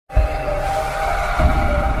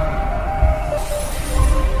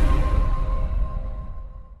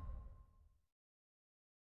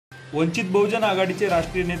वंचित बहुजन आघाडीचे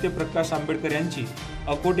राष्ट्रीय नेते प्रकाश आंबेडकर यांची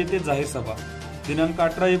अकोट येथे जाहीर सभा। दिनांक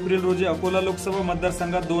 18 एप्रिल रोजी अकोला लोकसभा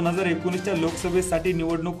मतदारसंघात 2019च्या लोकसभेसाठी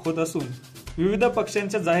निवडणूक होत असून विविध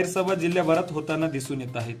पक्षांच्या जाहीर सभा जिल्ह्याभरात होताना दिसून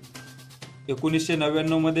येत आहेत।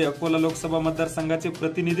 1999 मध्ये अकोला लोकसभा मतदारसंघाचे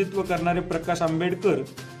प्रतिनिधित्व करणारे प्रकाश आंबेडकर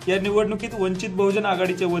या निवडणुकीत वंचित बहुजन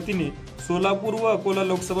आघाडीच्या वतीने सोलापूर व अकोला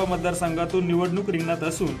लोकसभा मतदारसंघातून निवडणूक रिंगणात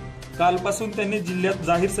असून कालपासून त्यांनी जिल्ह्यात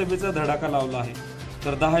जाहीर सभेचा धडाका लावला आहे।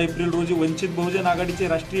 तर 10 एप्रिल रोजी वंचित बहुजन आघाडीचे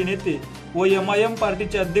राष्ट्रीय नेते व AIMIM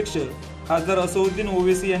पार्टीचे अध्यक्ष खासदार असदुद्दीन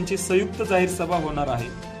ओवैसी यांची संयुक्त जाहीर सभा होणार आहे।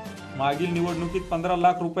 मागील निवडणुकीत 15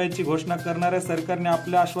 लाख रुपयाची घोषणा करणाऱ्या सरकारने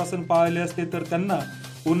आपले आश्वासन पाळले असते तर त्यांना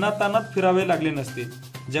उन्हातानात फिरावे लागले नसते।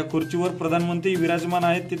 ज्या खुर्चीवर प्रधानमंत्री विराजमान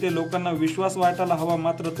आहेत तिथे लोकांना विश्वास वाटायला हवा,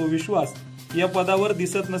 मात्र तो विश्वास या पदावर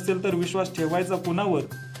दिसत नसेल तर विश्वास ठेवायचा कुणावर?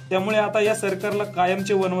 त्यामुळे आता या सरकारला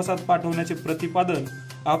कायमचे वनवासात पाठवण्याचे प्रतिपादन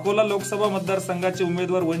अकोला लोकसभा मतदारसंघाचे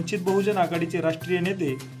उमेदवार वंचित बहुजन आघाडीचे राष्ट्रीय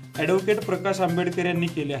नेते ॲडव्होकेट प्रकाश आंबेडकर यांनी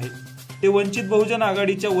केले आहे। ते वंचित बहुजन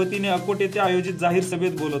आघाडीच्या वतीने अकोट येथे आयोजित जाहीर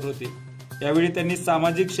सभेत बोलत होते। यावेळी त्यांनी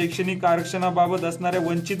सामाजिक शैक्षणिक आरक्षणाबाबत असणाऱ्या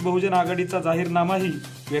वंचित बहुजन आघाडीचा जाहीरनामाही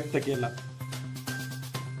व्यक्त केला।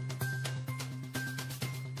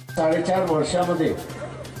 4.5 वर्षामध्ये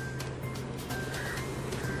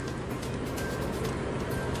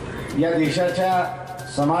या देशाच्या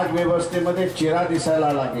समाज व्यवस्थेमध्ये चिरा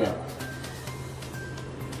दिसायला लागल्या।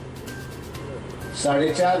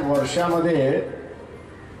 4.5 वर्षामध्ये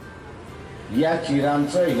या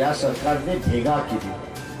चिरांचं या सरकारने भेगा केली।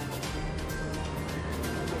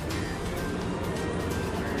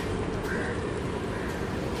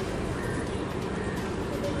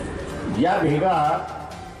 या भेगा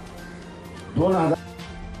 2000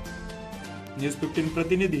 न्यूज 15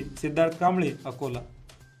 प्रतिनिधी सिद्धार्थ कांबळे, अकोला।